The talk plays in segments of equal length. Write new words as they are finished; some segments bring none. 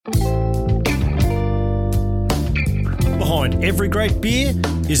behind every great beer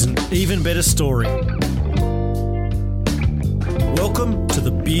is an even better story. Welcome to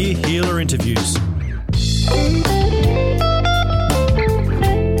the Beer Healer Interviews.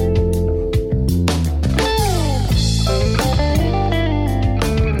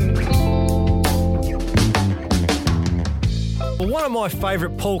 One of my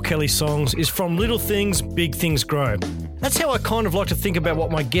favourite Paul Kelly songs is From Little Things, Big Things Grow. That's how I kind of like to think about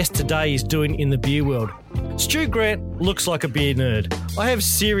what my guest today is doing in the beer world. Stu Grant looks like a beer nerd. I have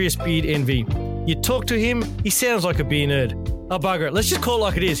serious beard envy. You talk to him, he sounds like a beer nerd. Oh, bugger it, let's just call it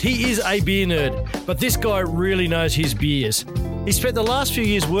like it is. He is a beer nerd, but this guy really knows his beers. He spent the last few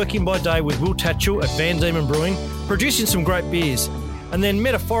years working by day with Will Tatchell at Van Diemen Brewing, producing some great beers. And then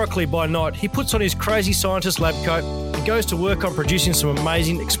metaphorically by night, he puts on his crazy scientist lab coat and goes to work on producing some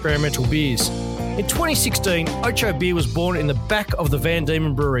amazing experimental beers. In 2016, Ocho beer was born in the back of the Van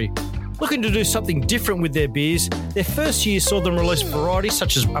Diemen Brewery. Looking to do something different with their beers, their first year saw them release varieties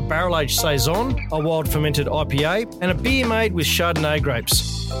such as a barrel-aged Saison, a wild fermented IPA, and a beer made with Chardonnay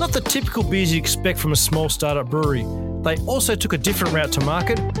grapes. Not the typical beers you expect from a small startup brewery. They also took a different route to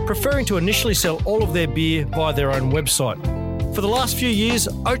market, preferring to initially sell all of their beer via their own website. For the last few years,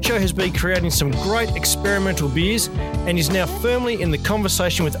 Ocho has been creating some great experimental beers and is now firmly in the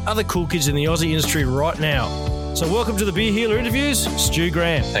conversation with other cool kids in the Aussie industry right now. So welcome to the Beer Healer Interviews, Stu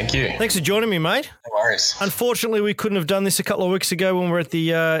Grant. Thank you. Thanks for joining me, mate. No worries. Unfortunately, we couldn't have done this a couple of weeks ago when we were at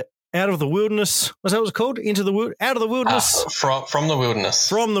the Out of the Wilderness. Was that what it was called? Out of the Wilderness? From the Wilderness.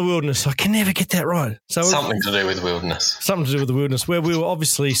 From the Wilderness. I can never get that right. So something to do with wilderness. Something to do with the wilderness, where we were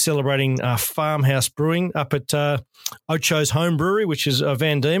obviously celebrating Farmhouse Brewing up at Ocho's home brewery, which is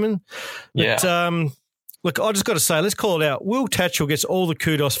Van Diemen. But, yeah. Look, I just got to say, let's call it out. Will Tatchell gets all the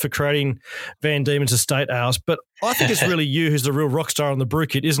kudos for creating Van Diemen's estate ales, but I think it's really you who's the real rock star on the brew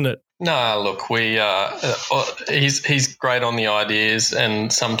kit, isn't it? No, look, he's great on the ideas,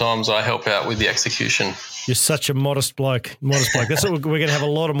 and sometimes I help out with the execution. You're such a modest bloke. That's what we're going to have a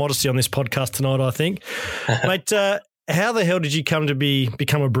lot of modesty on this podcast tonight, I think. Mate, how the hell did you come to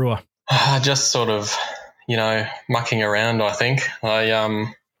become a brewer? Just sort of, mucking around, I think.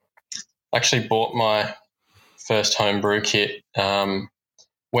 I actually bought my first home brew kit,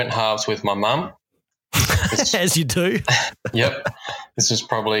 went halves with my mum. As you do. Yep. This was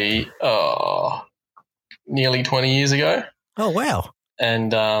probably nearly 20 years ago. Oh, wow.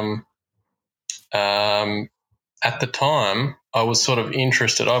 And at the time, I was sort of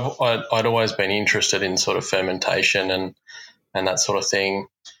interested. I'd always been interested in sort of fermentation and that sort of thing.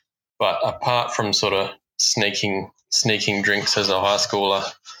 But apart from sort of sneaking drinks as a high schooler,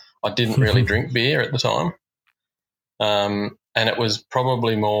 I didn't really drink beer at the time. And it was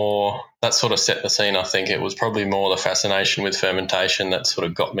probably more, that sort of set the scene, I think. It was probably more the fascination with fermentation that sort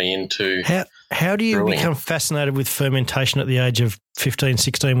of got me into How do you brewing. Become fascinated with fermentation at the age of 15,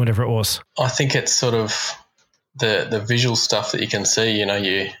 16, whatever it was? I think it's sort of the visual stuff that you can see.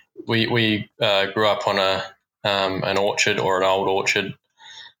 We grew up on an orchard or an old orchard.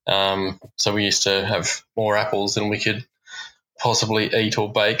 So we used to have more apples than we could possibly eat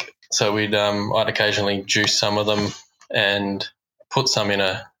or bake. So I'd occasionally juice some of them and put some in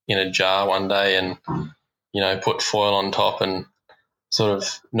a jar one day and, put foil on top and sort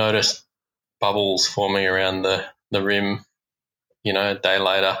of noticed bubbles forming around the rim, a day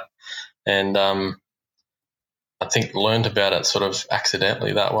later. And I think learned about it sort of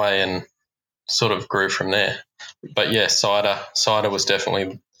accidentally that way and sort of grew from there. But, yeah, cider was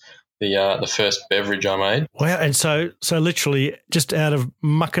definitely the first beverage I made. Wow. And so literally just out of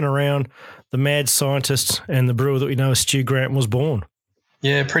mucking around, the mad scientist and the brewer that we know as Stu Grant was born.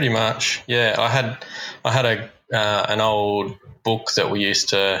 Yeah, pretty much. Yeah, I had an old book that we used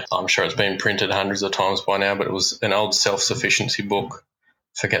to, I'm sure it's been printed hundreds of times by now, but it was an old self-sufficiency book.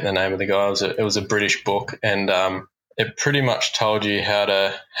 Forget the name of the guy. It was a British book, and it pretty much told you how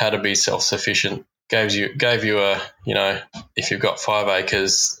to be self-sufficient. Gave you a, if you've got 5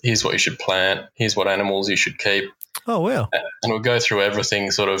 acres, here's what you should plant, here's what animals you should keep. Oh, wow. And we'll go through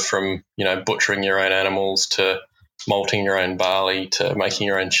everything sort of from, butchering your own animals to malting your own barley to making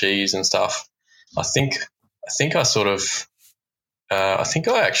your own cheese and stuff. I think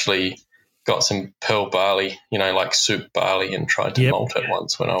I actually got some pearl barley, like soup barley, and tried to malt it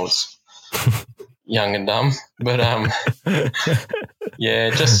once when I was young and dumb. But,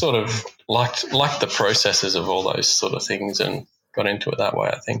 yeah, just sort of liked the processes of all those sort of things and got into it that way,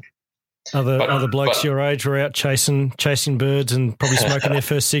 I think. Other blokes your age were out chasing birds and probably smoking their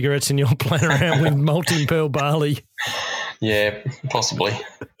first cigarettes, and you're playing around with malting pearl barley. Yeah, possibly.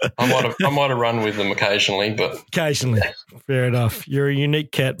 I might have run with them occasionally, but occasionally, fair enough. You're a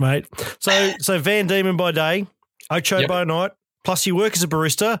unique cat, mate. So Van Diemen by day, Ocho Yep. by night, plus you work as a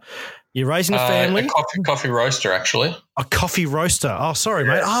barista. You're raising a family. A coffee roaster, actually. A coffee roaster. Oh, sorry,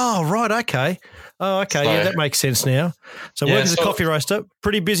 mate. Oh, right. Okay. Oh, okay. So, yeah, that makes sense now. So work as a coffee roaster,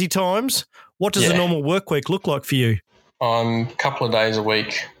 pretty busy times. What does a normal work week look like for you? I'm a couple of days a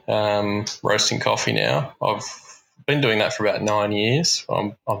week roasting coffee now. I've been doing that for about 9 years.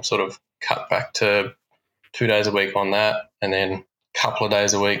 I'm sort of cut back to 2 days a week on that, and then a couple of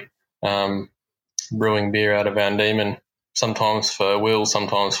days a week brewing beer out of Van Diemen, sometimes for Will,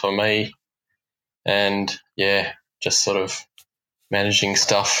 sometimes for me, and just sort of managing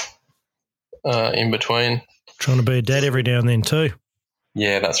stuff in between. Trying to be a dad every now and then too.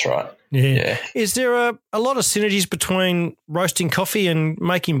 Yeah, that's right. Yeah. Is there a lot of synergies between roasting coffee and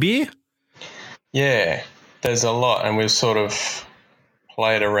making beer? Yeah, there's a lot, and we've sort of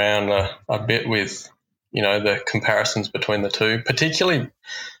played around a bit with, the comparisons between the two, particularly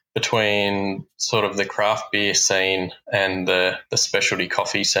between sort of the craft beer scene and the specialty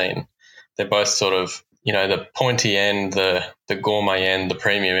coffee scene. They're both sort of, the pointy end, the gourmet end, the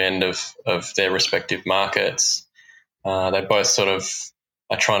premium end of their respective markets. They both sort of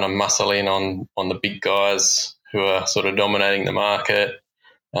are trying to muscle in on the big guys who are sort of dominating the market,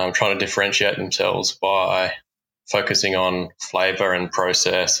 trying to differentiate themselves by focusing on flavour and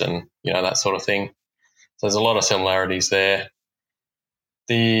process and, that sort of thing. So there's a lot of similarities there.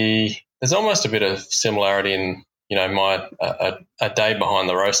 There's almost a bit of similarity in, my a day behind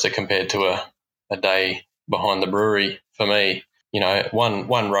the roaster compared to a day behind the brewery for me.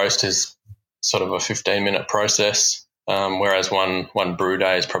 One roast is sort of a 15-minute process, whereas one brew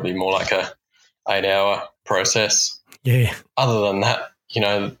day is probably more like a 8-hour process. Yeah. Other than that,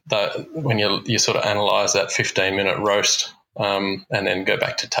 when you sort of analyse that 15-minute roast and then go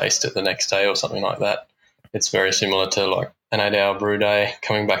back to taste it the next day or something like that, it's very similar to like an 8-hour brew day,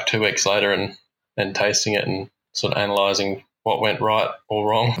 coming back 2 weeks later and tasting it and sort of analysing what went right or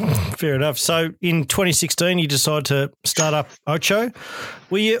wrong. Fair enough. So in 2016, you decided to start up Ocho.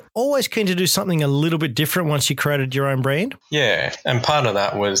 Were you always keen to do something a little bit different once you created your own brand? Yeah, and part of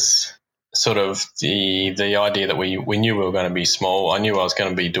that was sort of the idea that we knew we were going to be small. I knew I was going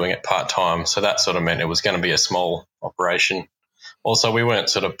to be doing it part-time, so that sort of meant it was going to be a small operation. Also, we weren't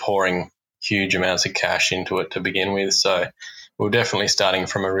sort of pouring huge amounts of cash into it to begin with, so we were definitely starting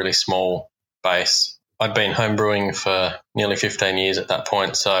from a really small base. I'd been home brewing for nearly 15 years at that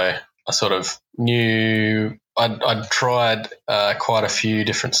point, so I sort of knew I'd tried quite a few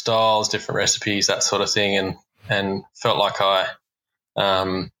different styles, different recipes, that sort of thing, and felt like I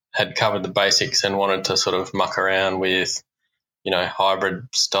had covered the basics and wanted to sort of muck around with, hybrid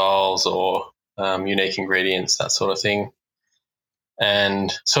styles or unique ingredients, that sort of thing.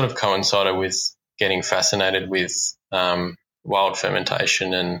 And sort of coincided with getting fascinated with wild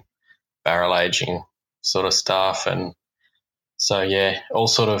fermentation and barrel aging sort of stuff, and so all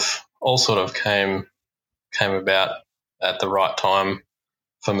sort of came about at the right time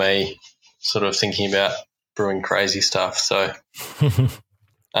for me, sort of thinking about brewing crazy stuff. So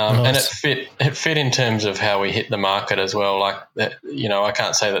and it fit in terms of how we hit the market as well. Like that, I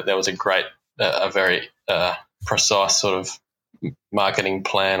can't say that there was a very precise sort of marketing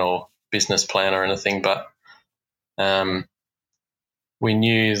plan or business plan or anything, but we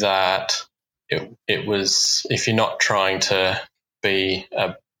knew that it was, if you're not trying to be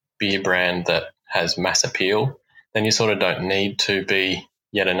a beer brand that has mass appeal, then you sort of don't need to be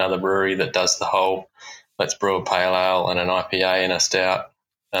yet another brewery that does the whole let's brew a pale ale and an IPA and a stout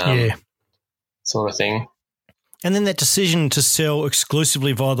sort of thing. And then that decision to sell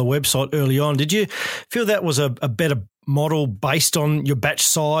exclusively via the website early on, did you feel that was a better model based on your batch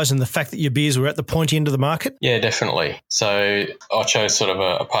size and the fact that your beers were at the pointy end of the market? Yeah, definitely. So I chose sort of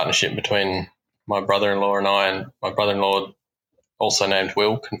a partnership between my brother-in-law and I, and my brother-in-law also named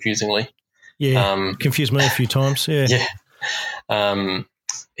Will, confusingly. Yeah, confused me a few times, yeah. Yeah.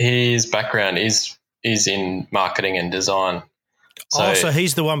 His background is in marketing and design. So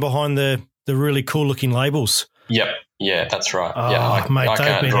he's the one behind the really cool-looking labels. Yep. Yeah, that's right. Oh, yeah, mate,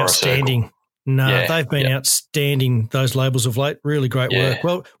 they've been outstanding. No, they've been outstanding, those labels of late. Really great work.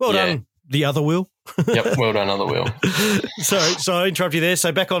 Well done, the other Will. Yep, well done, other Will. So I interrupt you there.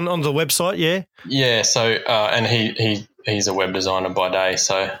 So back on the website, yeah? Yeah, so and he's a web designer by day,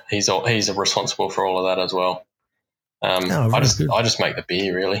 so he's responsible for all of that as well. I just make the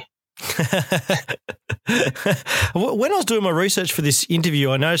beer, really. When I was doing my research for this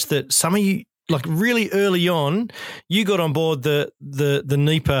interview, I noticed that some of you, like really early on, you got on board the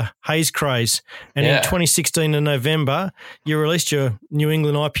NEPA haze craze, and in 2016 in November, you released your New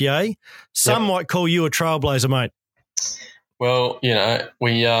England IPA. Some might call you a trailblazer, mate. Well,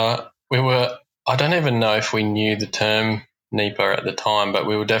 we were I don't even know if we knew the term NEPA at the time, but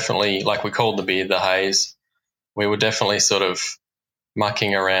we were definitely, like, we called the beer the haze. We were definitely sort of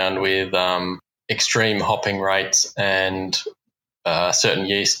mucking around with extreme hopping rates and certain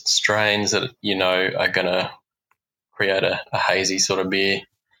yeast strains that, are going to create a hazy sort of beer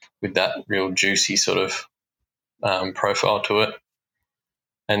with that real juicy sort of profile to it.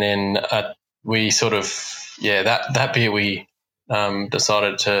 And then we sort of, that beer we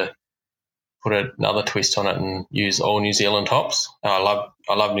decided to put another twist on it and use all New Zealand hops. I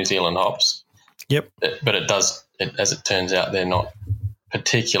love New Zealand hops. Yep. But as it turns out, they're not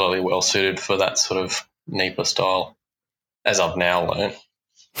particularly well suited for that sort of NEPA style, as I've now learned.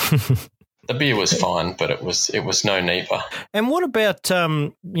 The beer was fine, but it was no NEPA. And what about back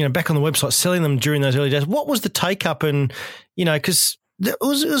on the website, selling them during those early days? What was the take up? And because it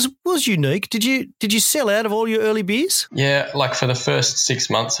was unique. Did you sell out of all your early beers? Yeah, like for the first 6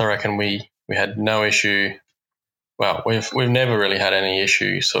 months, I reckon we had no issue. Well, we've never really had any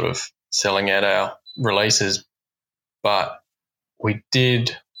issue sort of selling out our releases, but we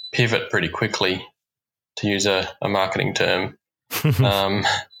did pivot pretty quickly, to use a marketing term.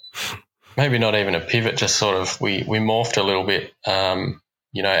 Maybe not even a pivot, just sort of we morphed a little bit.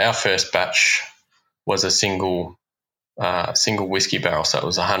 Our first batch was a single whiskey barrel, so it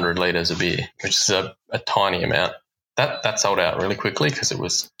was 100 litres of beer, which is a tiny amount. That sold out really quickly because it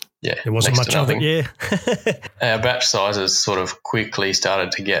was, it wasn't much of it, yeah. Our batch sizes sort of quickly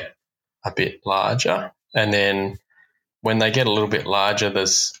started to get a bit larger, and then when they get a little bit larger,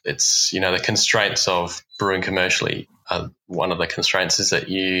 the constraints of brewing commercially. One of the constraints is that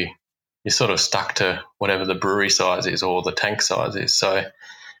you're sort of stuck to whatever the brewery size is or the tank size is. So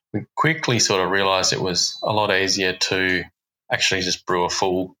we quickly sort of realised it was a lot easier to actually just brew a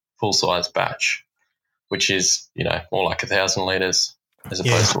full size batch, which is more like 1,000 litres as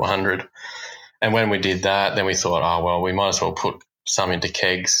opposed to 100. And when we did that, then we thought, we might as well put some into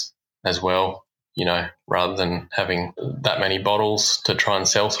kegs as well, rather than having that many bottles to try and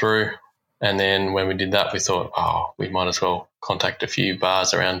sell through. And then when we did that, we thought, we might as well contact a few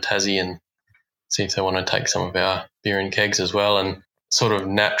bars around Tassie and see if they want to take some of our beer in kegs as well. And sort of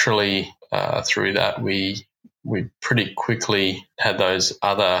naturally through that, we pretty quickly had those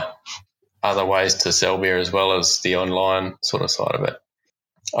other ways to sell beer as well as the online sort of side of it.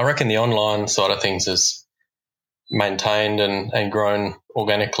 I reckon the online side of things has maintained and grown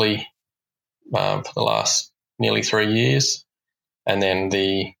organically for the last nearly 3 years. And then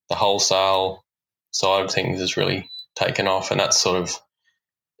the wholesale side of things has really taken off, and that's sort of,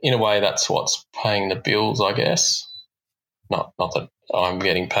 in a way, that's what's paying the bills, I guess. Not that I'm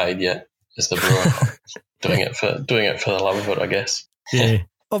getting paid yet as the brewer. doing it for the love of it, I guess. Yeah.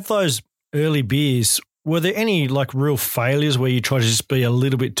 Of those early beers, were there any like real failures where you tried to just be a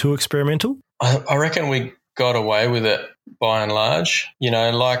little bit too experimental? I reckon we got away with it by and large.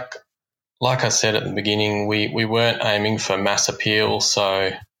 Like I said at the beginning, we weren't aiming for mass appeal,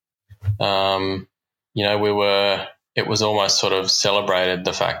 so it was almost sort of celebrated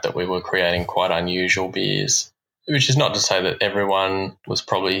the fact that we were creating quite unusual beers, which is not to say that everyone was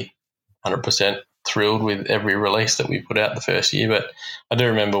probably 100% thrilled with every release that we put out the first year, but I do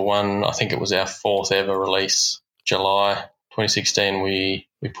remember one, I think it was our 4th ever release, July 2016, we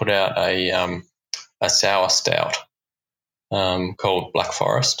put out a sour stout called Black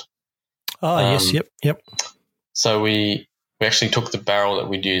Forest. Oh, yes, yep. So we actually took the barrel that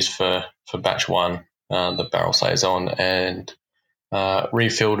we'd used for batch 1, the barrel saison, and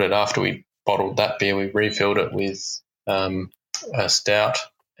refilled it after we bottled that beer. We refilled it with a stout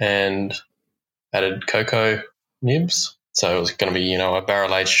and added cocoa nibs. So it was going to be, a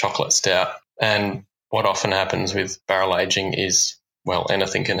barrel-aged chocolate stout. And what often happens with barrel aging is,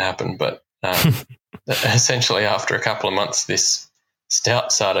 anything can happen, but essentially after a couple of months, this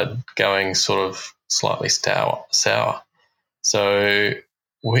stout started going sort of slightly sour. So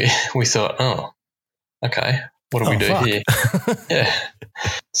we thought, oh, okay, what do we do here? Yeah.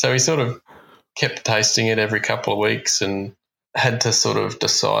 So we sort of kept tasting it every couple of weeks and had to sort of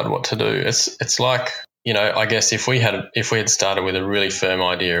decide what to do. It's like, I guess if we had started with a really firm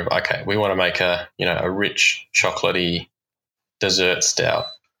idea of, okay, we want to make a rich chocolatey dessert stout,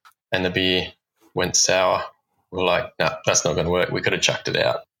 and the beer went sour, we're like, no, that's not going to work. We could have chucked it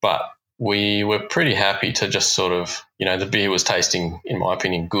out. But we were pretty happy to just sort of, the beer was tasting, in my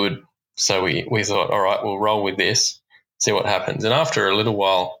opinion, good. So we thought, all right, we'll roll with this, see what happens. And after a little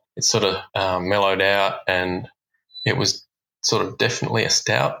while, it sort of mellowed out, and it was sort of definitely a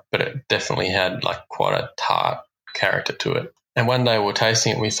stout, but it definitely had like quite a tart character to it. And one day we were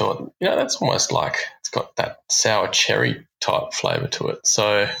tasting it, we thought, that's almost like it's got that sour cherry type flavour to it.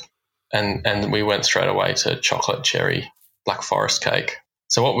 So and we went straight away to chocolate cherry black forest cake.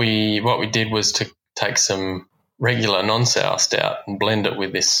 So what we did was to take some regular non-sour stout and blend it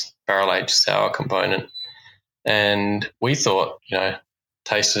with this barrel-aged sour component. And we thought,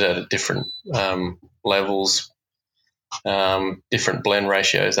 tasted it at different levels, different blend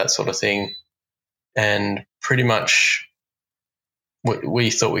ratios, that sort of thing. And pretty much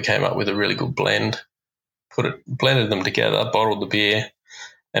we thought we came up with a really good blend, blended them together, bottled the beer,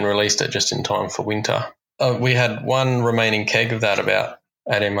 and released it just in time for winter. We had one remaining keg of that about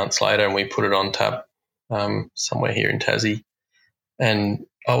 18 months later, and we put it on tap somewhere here in Tassie. And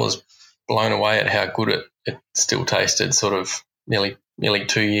I was blown away at how good it still tasted, sort of nearly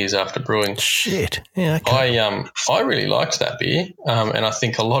 2 years after brewing. Shit. Yeah, okay. I really liked that beer, and I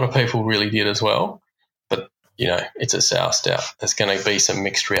think a lot of people really did as well. But, it's a sour stout. There's going to be some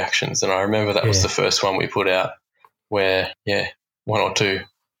mixed reactions. And I remember that was the first one we put out where, one or two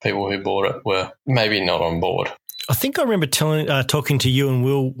people who bought it were maybe not on board. I think I remember talking to you and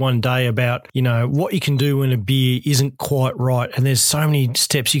Will one day about, what you can do when a beer isn't quite right. And there's so many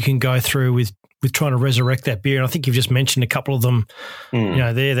steps you can go through with trying to resurrect that beer. And I think you've just mentioned a couple of them,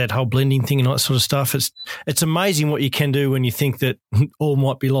 that whole blending thing and all that sort of stuff. It's amazing what you can do when you think that all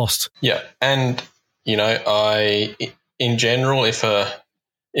might be lost. Yeah. And, I, in general, because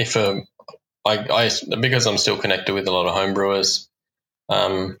I'm still connected with a lot of home brewers,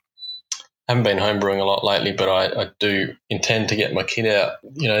 haven't been homebrewing a lot lately, but I do intend to get my kit out,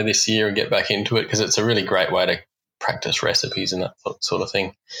 this year and get back into it because it's a really great way to practice recipes and that sort of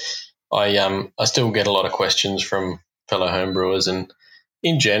thing. I still get a lot of questions from fellow homebrewers, and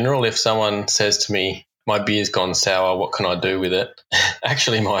in general, if someone says to me, my beer's gone sour, what can I do with it?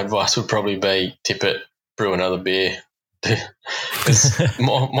 Actually, my advice would probably be tip it, brew another beer. Because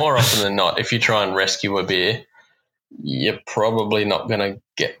more often than not, if you try and rescue a beer, you're probably not going to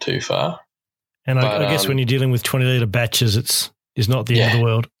get too far. And I guess when you're dealing with 20-litre batches, it's not the end of the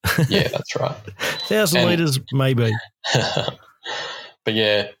world. Yeah, that's right. 1,000 litres, maybe.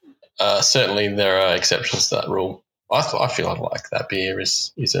 But certainly there are exceptions to that rule. I feel like that beer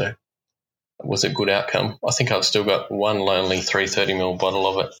was a good outcome. I think I've still got one lonely 330ml bottle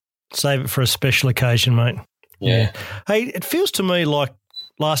of it. Save it for a special occasion, mate. Yeah. Hey, it feels to me like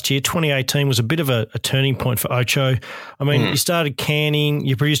last year, 2018, was a bit of a turning point for Ocho. I mean, you started canning,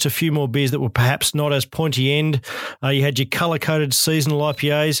 you produced a few more beers that were perhaps not as pointy end. You had your colour-coded seasonal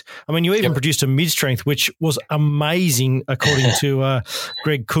IPAs. I mean, you even produced a mid-strength, which was amazing, according to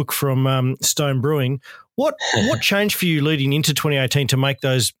Greg Cook from Stone Brewing. What changed for you leading into 2018 to make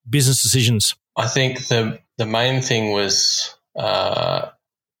those business decisions? I think the main thing was we had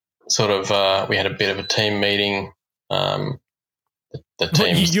a bit of a team meeting. The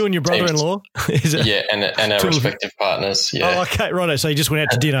teams, you and your brother-in-law? Yeah, and our respective partners. Yeah. Oh, okay, right. So you just went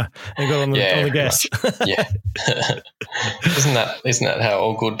out to dinner and got on the gas. Yeah. Isn't that how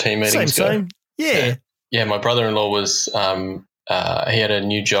all good team meetings go? Same. Yeah. Yeah, my brother-in-law was he had a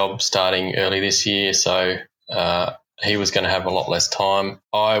new job starting early this year, so he was going to have a lot less time.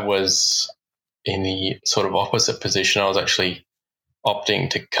 I was in the sort of opposite position. I was actually opting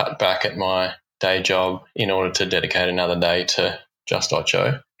to cut back at my day job in order to dedicate another day to just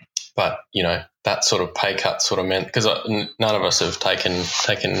Ocho. But, that sort of pay cut sort of meant, because none of us have taken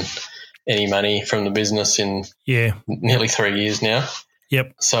any money from the business in nearly 3 years now.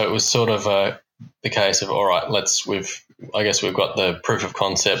 Yep. So it was sort of the case of, all right, I guess we've got the proof of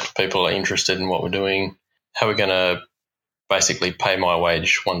concept. People are interested in what we're doing. How are we going to basically pay my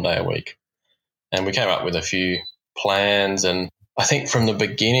wage one day a week? And we came up with a few plans. And I think from the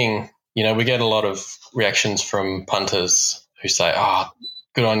beginning, we get a lot of reactions from punters who say,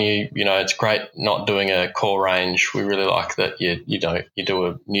 good on you. It's great not doing a core range. We really like that you do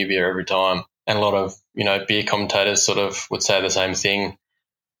a new beer every time. And a lot of, beer commentators sort of would say the same thing.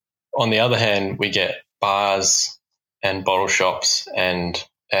 On the other hand, we get bars and bottle shops and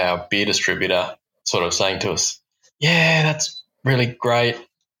our beer distributor sort of saying to us, yeah, that's really great.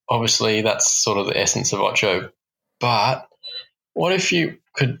 Obviously, that's sort of the essence of Ocho. But what if you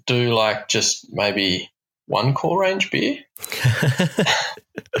could do just maybe one core range beer?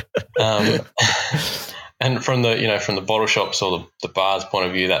 And from the bottle shops or the bars point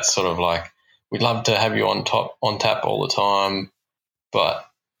of view, that's sort of we'd love to have you on tap all the time, but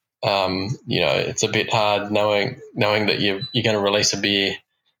it's a bit hard knowing that you're going to release a beer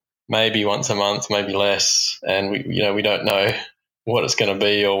maybe once a month, maybe less, and we don't know what it's going to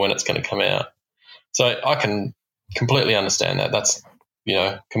be or when it's going to come out. So I can completely understand that. That's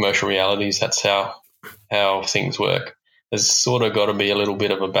commercial realities. That's how things work. There's sort of got to be a little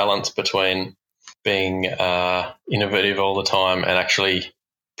bit of a balance between being innovative all the time and actually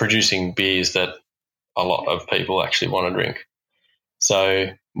producing beers that a lot of people actually want to drink. So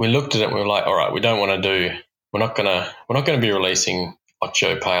we looked at it and we were like, all right, we're not going to be releasing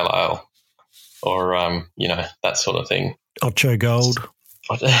Ocho Pale Ale or, that sort of thing. Ocho Gold.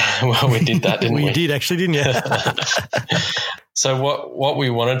 Well, we did that, didn't we? You did actually, didn't you? So what we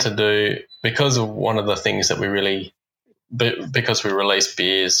wanted to do, because of one of the things that because we release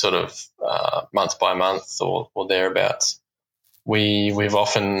beers sort of month by month or thereabouts, we've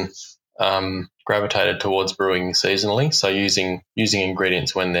often gravitated towards brewing seasonally, so using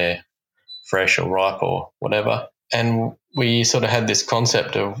ingredients when they're fresh or ripe or whatever. And we sort of had this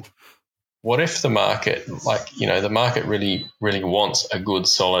concept of, what if the market, the market really, really wants a good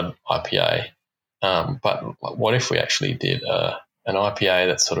solid IPA, but what if we actually did an IPA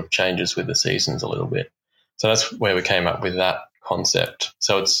that sort of changes with the seasons a little bit? So that's where we came up with that concept.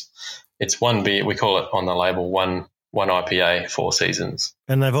 So it's one beer, we call it on the label one IPA, 4 seasons.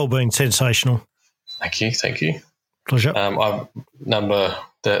 And they've all been sensational. Thank you. Pleasure. I've number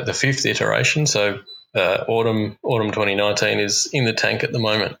the 5th iteration, so autumn 2019 is in the tank at the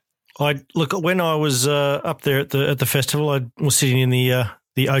moment. When I was up there at the festival, I was sitting in the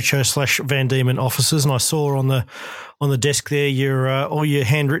Ocho / Van Diemen offices, and I saw on the desk there all your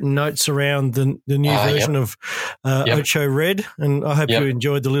handwritten notes around the new version of Ocho Red, and I hope you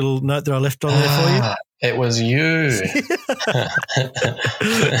enjoyed the little note that I left on there for you. It was you.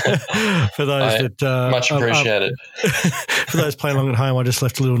 For those much appreciated. For those playing along at home, I just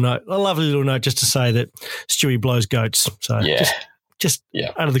left a lovely little note just to say that Stewie blows goats. So just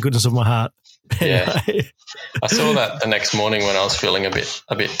out of the goodness of my heart. Yeah, I saw that the next morning when I was feeling a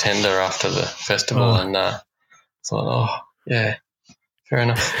bit tender after the festival, and thought, fair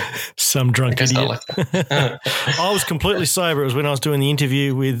enough. Some drunk idiot. I was completely sober. It was when I was doing the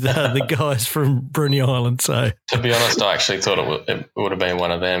interview with the guys from Brunei Island. So, to be honest, I actually thought it would have been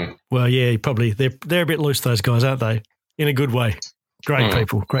one of them. Well, yeah, probably. They're a bit loose, those guys, aren't they? In a good way. Great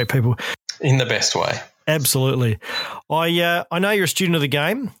people. In the best way. Absolutely. I know you're a student of the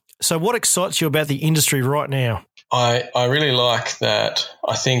game. So what excites you about the industry right now? I really like that.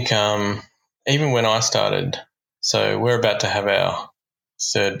 I think even when I started, so we're about to have our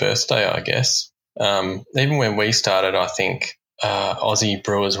 3rd birthday, I guess. Even when we started, I think Aussie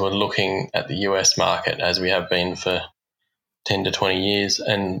brewers were looking at the US market, as we have been for 10 to 20 years,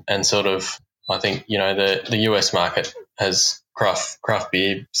 and sort of, I think, the US market has craft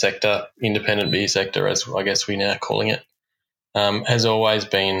beer sector, independent beer sector, as I guess we're now calling it, has always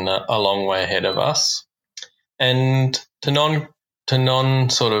been a long way ahead of us. And to non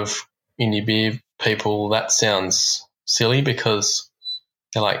sort of indie beer people, that sounds silly, because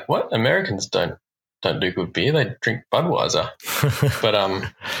they're like, what? Americans don't do good beer. They drink Budweiser. But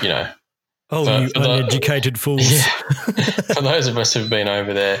you uneducated fools. For those of us who've been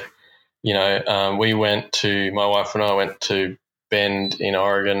over there, my wife and I went to Bend in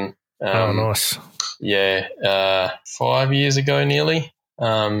Oregon. Nice. Yeah, 5 years ago nearly.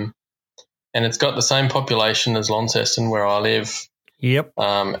 And it's got the same population as Launceston, where I live. Yep.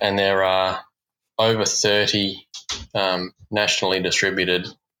 And there are over 30 nationally distributed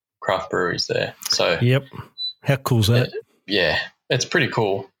craft breweries there. So yep. How cool is that? Yeah, it's pretty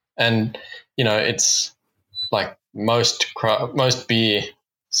cool. And, it's like most beer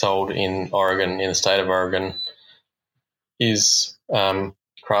sold in Oregon, in the state of Oregon, is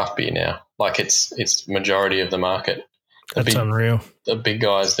craft beer now. Like it's majority of the market. That's unreal. The big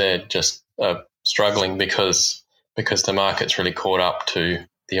guys there just are struggling because the market's really caught up to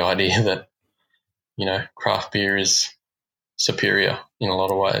the idea that, craft beer is superior in a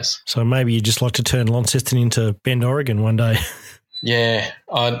lot of ways. So maybe you'd just like to turn Launceston into Bend, Oregon one day. Yeah,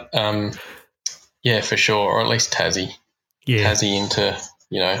 for sure, or at least Tassie. Yeah. Tassie into,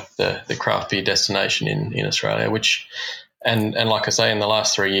 the craft beer destination in Australia, which, and like I say, in the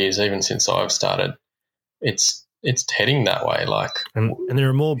last 3 years, even since I've started, it's heading that way. Like, and there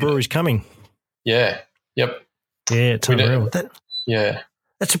are more breweries coming. Yeah. Yep. Yeah, it's unreal.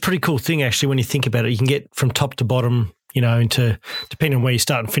 That's a pretty cool thing, actually, when you think about it. You can get from top to bottom, into, depending on where you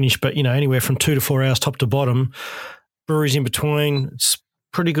start and finish, but, anywhere from 2 to 4 hours top to bottom, breweries in between. It's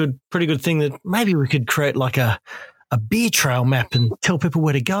pretty good thing that maybe we could create like a beer trail map and tell people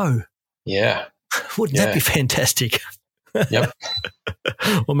where to go. Yeah. Wouldn't that be fantastic? Yep.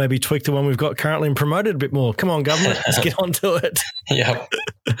 Or maybe tweak the one we've got currently and promote it a bit more. Come on, government, let's get onto it. Yep.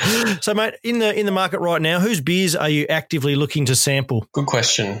 So, mate, in the market right now, whose beers are you actively looking to sample? Good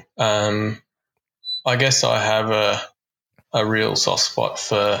question. I guess I have a real soft spot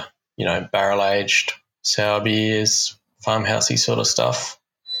for, barrel-aged sour beers, farmhousey sort of stuff.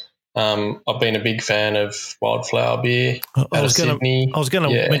 I've been a big fan of Wildflower beer out of Sydney. I was going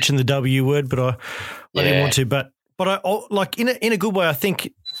to mention the W word, but I didn't want to. But I like in a good way. I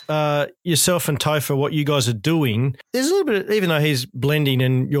think yourself and Topher, what you guys are doing, there's a little bit. Even though he's blending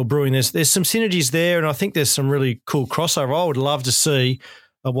and you're brewing, there's some synergies there, and I think there's some really cool crossover. I would love to see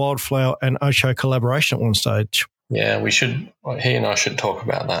a Wildflower and Ocho collaboration at one stage. Yeah, we should. He and I should talk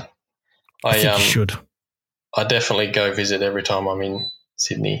about that. I think you should. I definitely go visit every time I'm in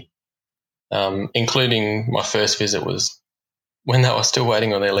Sydney. Including my first visit was when they were still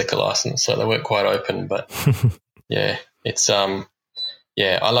waiting on their liquor license, so they weren't quite open. But yeah, it's I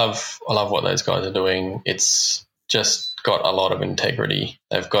love what those guys are doing. It's just got a lot of integrity.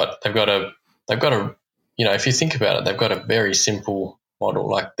 They've got a if you think about it, they've got a very simple model.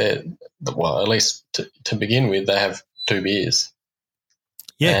 Like at least to begin with, they have 2 beers.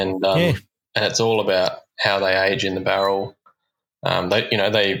 Yeah, and it's all about how they age in the barrel.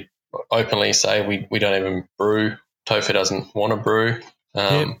 They openly say we don't even brew. Topher doesn't want to brew.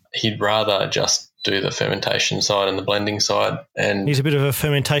 He'd rather just do the fermentation side and the blending side. And he's a bit of a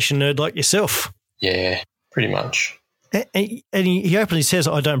fermentation nerd like yourself. Yeah, pretty much. And he openly says,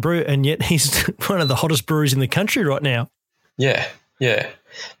 I don't brew, and yet he's one of the hottest brewers in the country right now. Yeah.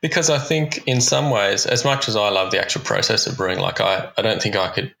 Because I think in some ways, as much as I love the actual process of brewing, like I don't think I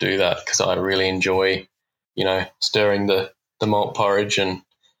could do that because I really enjoy, stirring the malt porridge and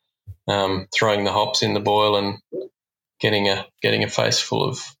throwing the hops in the boil and getting a face full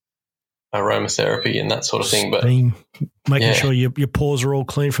of aromatherapy and that sort of thing. But steam, making sure your pores are all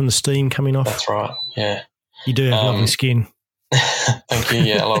clean from the steam coming off. That's right. Yeah, you do have lovely skin. Thank you.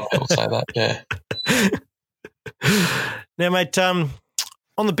 Yeah, a lot of people say that. Yeah. Now, mate, on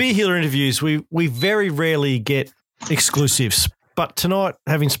the Beer Healer interviews, we very rarely get exclusives, but tonight,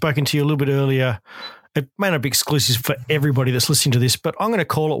 having spoken to you a little bit earlier, it may not be exclusive for everybody that's listening to this, but I'm going to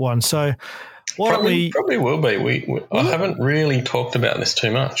call it one. So why don't we... Probably will be. I haven't really talked about this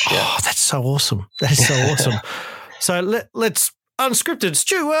too much yet. Oh, that's so awesome. That is so awesome. So let's unscripted.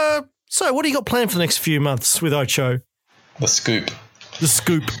 Stu, so what do you got planned for the next few months with Ocho? The scoop.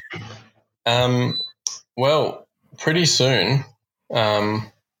 Well, pretty soon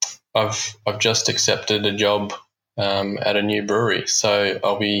I've just accepted a job at a new brewery, so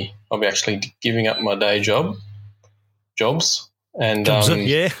I'll be actually giving up my day jobs and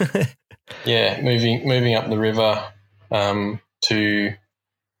moving up the river to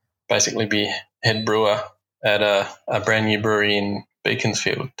basically be head brewer at a brand new brewery in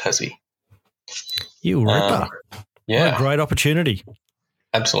Beaconsfield, Tassie. You ripper! Yeah, what a great opportunity.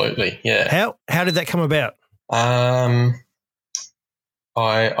 Absolutely, yeah. How did that come about? I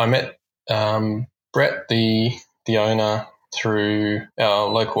met Brett, the owner, through our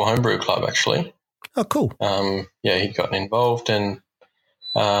local homebrew club, actually. Oh, cool. He'd gotten involved, and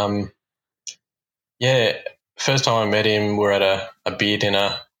first time I met him, we're at a beer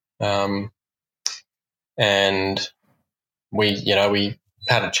dinner, and we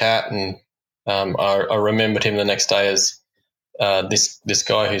had a chat, and I remembered him the next day as this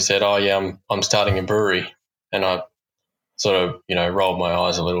guy who said, "Oh yeah, I'm starting a brewery," and I sort of rolled my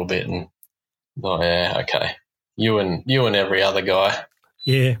eyes a little bit and thought, "Yeah, okay, you and every other guy,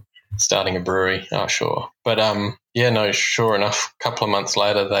 starting a brewery, oh sure." But sure enough, a couple of months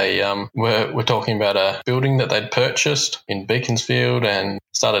later, they were talking about a building that they'd purchased in Beaconsfield and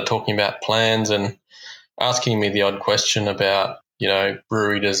started talking about plans and asking me the odd question about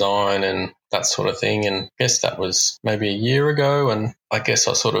brewery design and that sort of thing. And I guess that was maybe a year ago, and I guess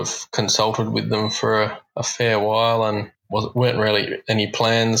I sort of consulted with them for a fair while, and weren't really any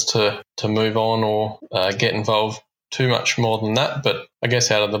plans to move on or get involved too much more than that. But I guess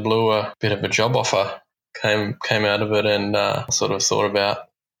out of the blue, a bit of a job offer came out of it, and sort of thought about,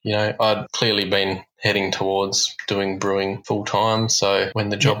 I'd clearly been heading towards doing brewing full time. So when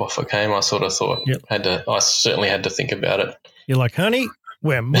the job offer came, I sort of thought I certainly had to think about it. You're like, honey,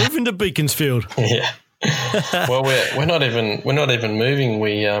 we're moving to Beaconsfield. Yeah. Well, we're not even moving.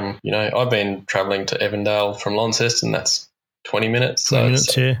 We I've been travelling to Evandale from Launceston. That's 20 minutes. 20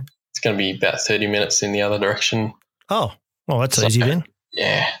 minutes, yeah. It's going to be about 30 minutes in the other direction. Oh, well, that's easy then.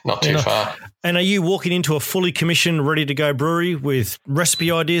 Yeah, not too far. And are you walking into a fully commissioned, ready to go brewery with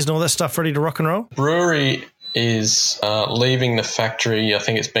recipe ideas and all that stuff ready to rock and roll? Brewery is leaving the factory. I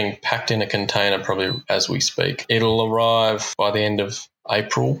think it's being packed in a container probably as we speak. It'll arrive by the end of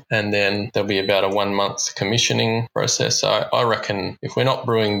April, and then there'll be about a 1 month commissioning process. So I reckon if we're not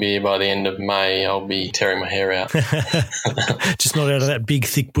brewing beer by the end of May, I'll be tearing my hair out. Just not out of that big,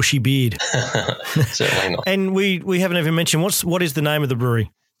 thick, bushy beard. Certainly not. And we haven't even mentioned, what is the name of the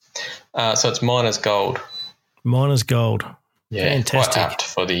brewery? So it's Miner's Gold. Miner's Gold. Yeah, fantastic. Quite apt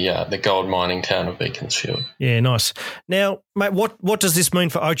for the gold mining town of Beaconsfield. Yeah, nice. Now, mate, what does this mean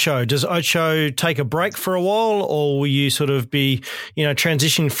for Ocho? Does Ocho take a break for a while, or will you sort of be,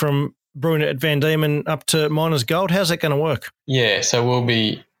 transition from brewing at Van Diemen up to Miners Gold? How's that going to work? Yeah, so we'll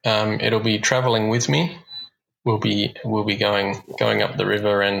be it'll be travelling with me. We'll be going up the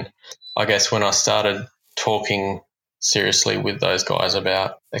river, and I guess when I started talking seriously with those guys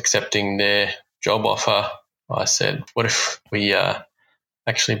about accepting their job offer, I said, what if we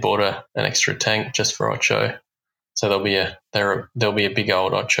actually bought an extra tank just for Ocho? So there'll be a big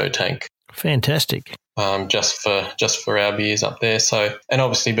old Ocho tank. Fantastic. Just for our beers up there. So, and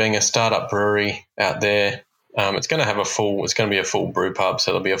obviously being a startup brewery out there, it's going to be a full brew pub.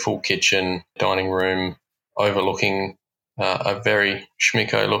 So there'll be a full kitchen, dining room overlooking a very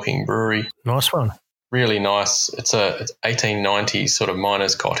schmicko looking brewery. Nice one. Really nice. It's 1890s sort of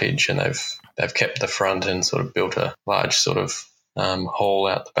miner's cottage, and they've kept the front and sort of built a large sort of hall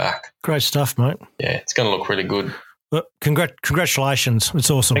out the back. Great stuff, mate. Yeah, it's going to look really good. Well, congratulations. It's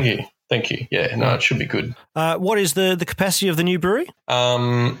awesome. Thank you. Yeah, no, it should be good. What is the capacity of the new brewery?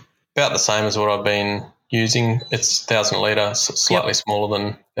 About the same as what I've been using. It's 1,000 litre, slightly smaller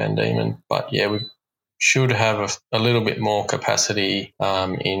than Van Diemen. But yeah, we should have a little bit more capacity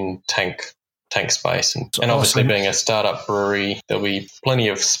in tank space. And obviously being a startup brewery, there'll be plenty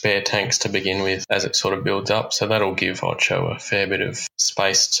of spare tanks to begin with as it sort of builds up. So that'll give Ocho a fair bit of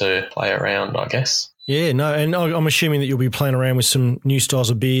space to play around, I guess. Yeah, no, and I'm assuming that you'll be playing around with some new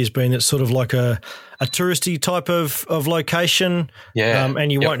styles of beers, being it's sort of like a touristy type of location. Yeah.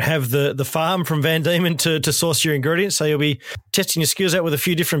 And you won't have the farm from Van Diemen to source your ingredients, so you'll be testing your skills out with a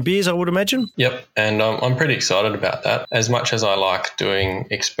few different beers, I would imagine. Yep, and I'm pretty excited about that. As much as I like doing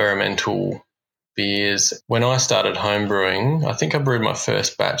experimental beers, when I started home brewing, I think I brewed my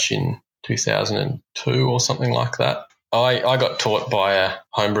first batch in 2002 or something like that. I got taught by a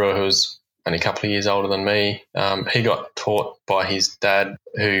home brewer who was only a couple of years older than me. He got taught by his dad,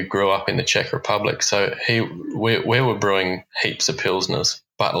 who grew up in the Czech Republic. So we were brewing heaps of pilsners,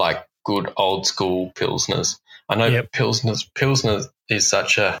 but like good old school pilsners. I know pilsner is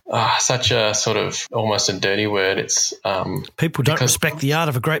such a sort of almost a dirty word. It's people don't respect the art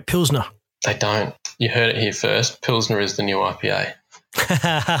of a great pilsner. They don't. You heard it here first. Pilsner is the new IPA.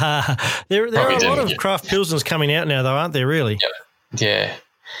 there are a lot of craft pilsners coming out now, though, aren't there? Really? Yep. Yeah.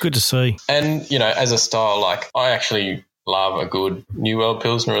 Good to see. And, as a style, like I actually love a good New World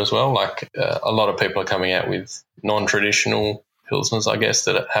Pilsner as well. Like a lot of people are coming out with non-traditional Pilsners, I guess,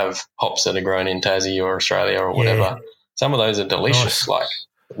 that have hops that are grown in Tassie or Australia or whatever. Yeah. Some of those are delicious, like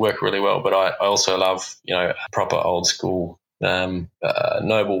work really well. But I also love, proper old school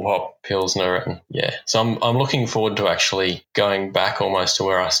noble hop Pilsner. And so I'm looking forward to actually going back almost to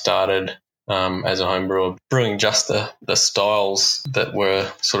where I started as a home brewer, brewing just the styles that were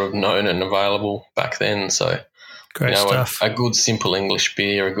sort of known and available back then. So, great stuff. A good simple English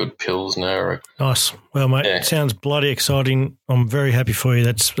beer, a good Pilsner. Nice. Well, mate, it sounds bloody exciting. I'm very happy for you.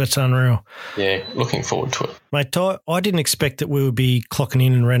 That's unreal. Yeah, looking forward to it. Mate, I didn't expect that we would be clocking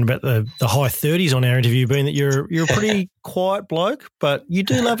in and around about the high 30s on our interview, being that you're a pretty quiet bloke, but you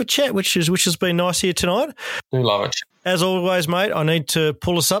do love a chat, which has been nice here tonight. Do love it. As always, mate, I need to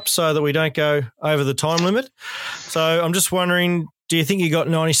pull us up so that we don't go over the time limit. So I'm just wondering, do you think you got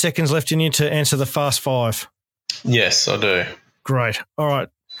 90 seconds left in you to answer the fast five? Yes, I do. Great. All right.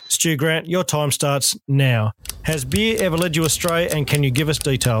 Stu Grant, your time starts now. Has beer ever led you astray, and can you give us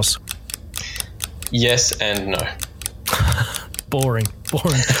details? Yes and no. Boring.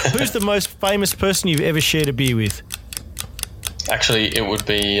 Who's the most famous person you've ever shared a beer with? Actually, it would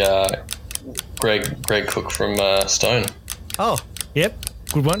be Greg Cook from Stone. Oh, yep.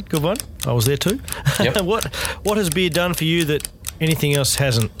 Good one. I was there too. Yep. What has beer done for you that anything else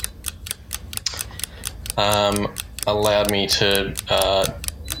hasn't? Allowed me to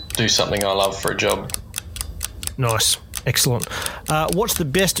do something I love for a job. Nice. Excellent. What's the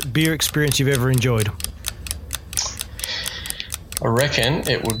best beer experience you've ever enjoyed? I reckon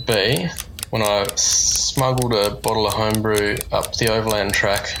it would be when I smuggled a bottle of homebrew up the overland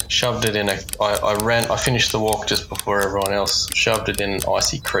track, shoved it in I finished the walk just before everyone else, shoved it in an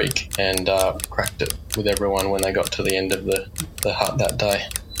icy creek and cracked it with everyone when they got to the end of the hut that day.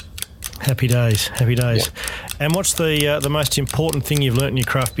 Happy days. Yep. And what's the most important thing you've learnt in your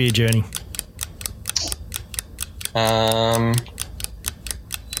craft beer journey?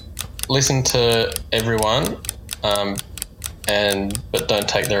 Listen to everyone, but don't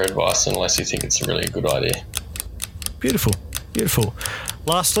take their advice unless you think it's a really good idea. Beautiful.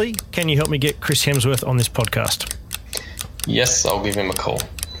 Lastly, can you help me get Chris Hemsworth on this podcast? Yes, I'll give him a call.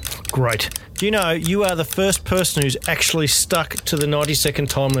 Great. Do you know you are the first person who's actually stuck to the 90-second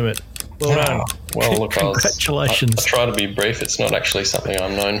time limit? Well done. Well, look, congratulations. I try to be brief. It's not actually something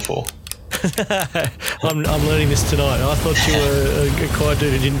I'm known for. I'm learning this tonight. I thought you were a quiet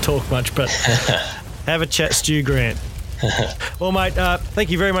dude who didn't talk much, but have a chat, Stu Grant. Well, mate,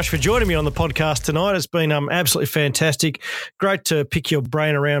 thank you very much for joining me on the podcast tonight. It's been absolutely fantastic. Great to pick your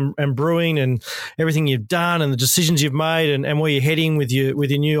brain around and brewing and everything you've done and the decisions you've made and where you're heading with your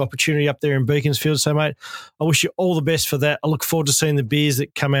new opportunity up there in Beaconsfield. So, mate, I wish you all the best for that. I look forward to seeing the beers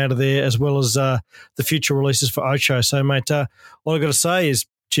that come out of there as well as the future releases for Ocho. So, mate, all I've got to say is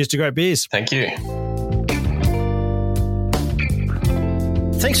cheers to great beers. Thank you.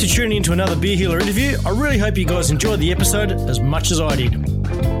 Thanks for tuning in to another Beer Healer interview. I really hope you guys enjoyed the episode as much as I did.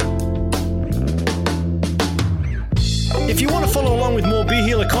 If you want to follow along with more Beer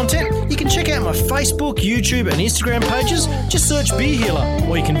Healer content, you can check out my Facebook, YouTube and Instagram pages. Just search Beer Healer,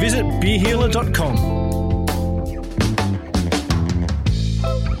 or you can visit beerhealer.com.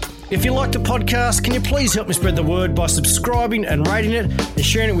 If you like the podcast, can you please help me spread the word by subscribing and rating it and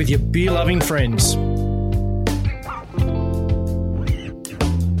sharing it with your beer-loving friends?